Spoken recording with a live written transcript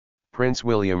Prince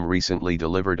William recently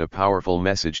delivered a powerful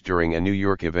message during a New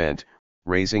York event,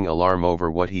 raising alarm over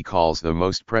what he calls the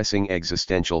most pressing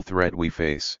existential threat we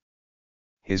face.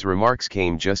 His remarks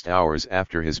came just hours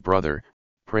after his brother,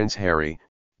 Prince Harry,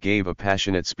 gave a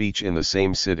passionate speech in the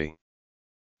same city.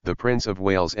 The Prince of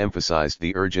Wales emphasized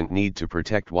the urgent need to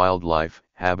protect wildlife,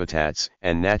 habitats,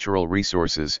 and natural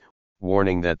resources,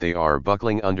 warning that they are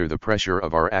buckling under the pressure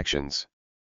of our actions.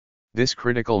 This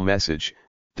critical message,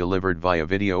 delivered via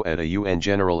video at a UN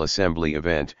General Assembly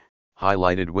event,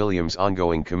 highlighted William's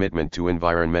ongoing commitment to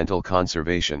environmental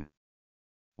conservation.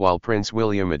 While Prince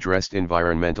William addressed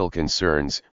environmental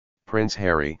concerns, Prince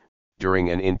Harry, during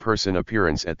an in-person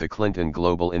appearance at the Clinton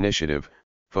Global Initiative,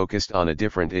 focused on a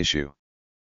different issue.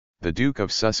 The Duke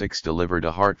of Sussex delivered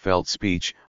a heartfelt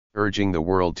speech, urging the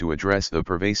world to address the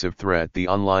pervasive threat the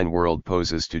online world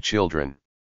poses to children.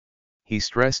 He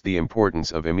stressed the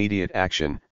importance of immediate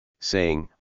action, saying,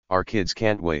 "Our kids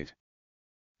can't wait."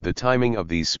 The timing of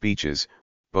these speeches,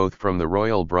 both from the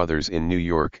royal brothers in New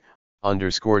York,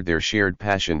 underscored their shared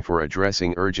passion for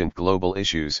addressing urgent global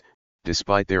issues,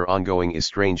 despite their ongoing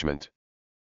estrangement.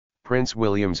 Prince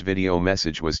William's video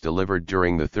message was delivered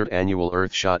during the 3rd annual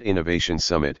Earthshot Innovation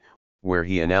Summit, where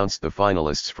he announced the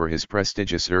finalists for his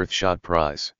prestigious Earthshot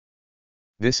Prize.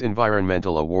 This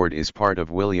environmental award is part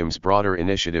of William's broader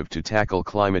initiative to tackle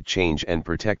climate change and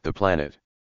protect the planet.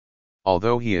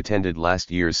 Although he attended last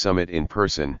year's summit in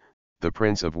person, the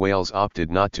Prince of Wales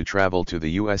opted not to travel to the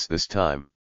US this time.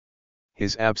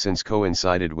 His absence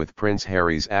coincided with Prince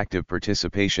Harry's active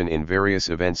participation in various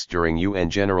events during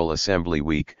UN General Assembly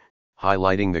Week,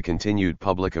 highlighting the continued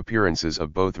public appearances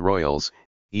of both royals,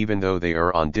 even though they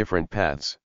are on different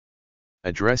paths.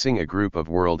 Addressing a group of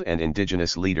world and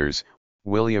indigenous leaders,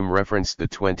 William referenced the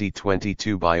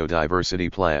 2022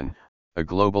 Biodiversity Plan, a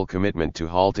global commitment to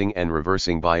halting and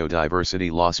reversing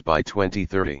biodiversity loss by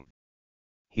 2030.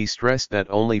 He stressed that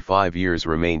only 5 years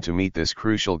remain to meet this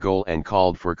crucial goal and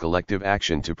called for collective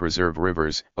action to preserve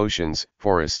rivers, oceans,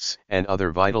 forests, and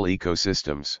other vital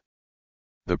ecosystems.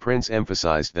 The prince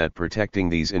emphasized that protecting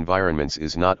these environments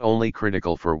is not only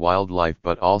critical for wildlife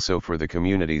but also for the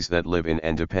communities that live in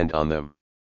and depend on them.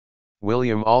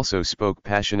 William also spoke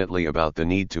passionately about the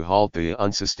need to halt the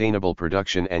unsustainable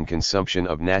production and consumption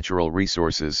of natural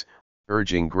resources,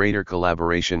 urging greater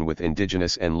collaboration with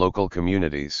indigenous and local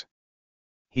communities.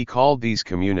 He called these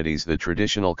communities the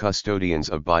traditional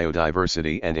custodians of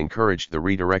biodiversity and encouraged the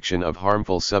redirection of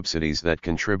harmful subsidies that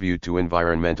contribute to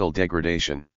environmental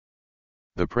degradation.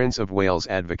 The Prince of Wales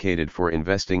advocated for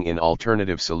investing in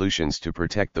alternative solutions to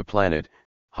protect the planet,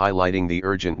 highlighting the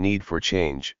urgent need for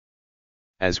change.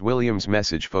 As William's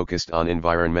message focused on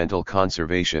environmental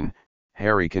conservation,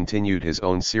 Harry continued his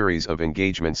own series of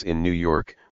engagements in New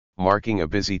York, marking a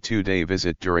busy 2-day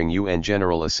visit during UN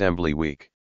General Assembly Week.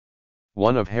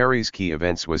 One of Harry's key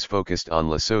events was focused on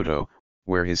Lesotho,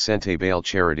 where his Sente Bail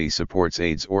charity supports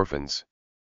AIDS orphans.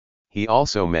 He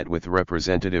also met with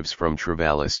representatives from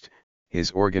Travelist,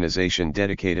 his organization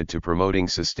dedicated to promoting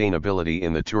sustainability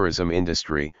in the tourism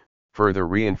industry, further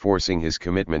reinforcing his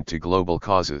commitment to global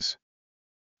causes.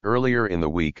 Earlier in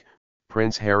the week,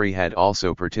 Prince Harry had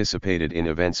also participated in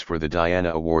events for the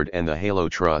Diana Award and the Halo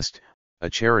Trust,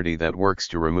 a charity that works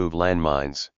to remove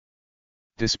landmines.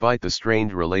 Despite the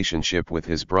strained relationship with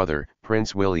his brother,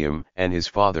 Prince William, and his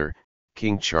father,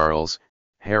 King Charles,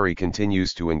 Harry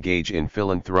continues to engage in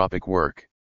philanthropic work.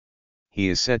 He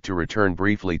is set to return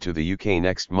briefly to the UK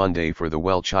next Monday for the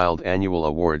Well Child Annual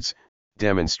Awards,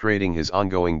 demonstrating his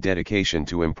ongoing dedication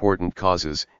to important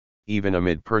causes, even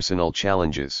amid personal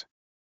challenges.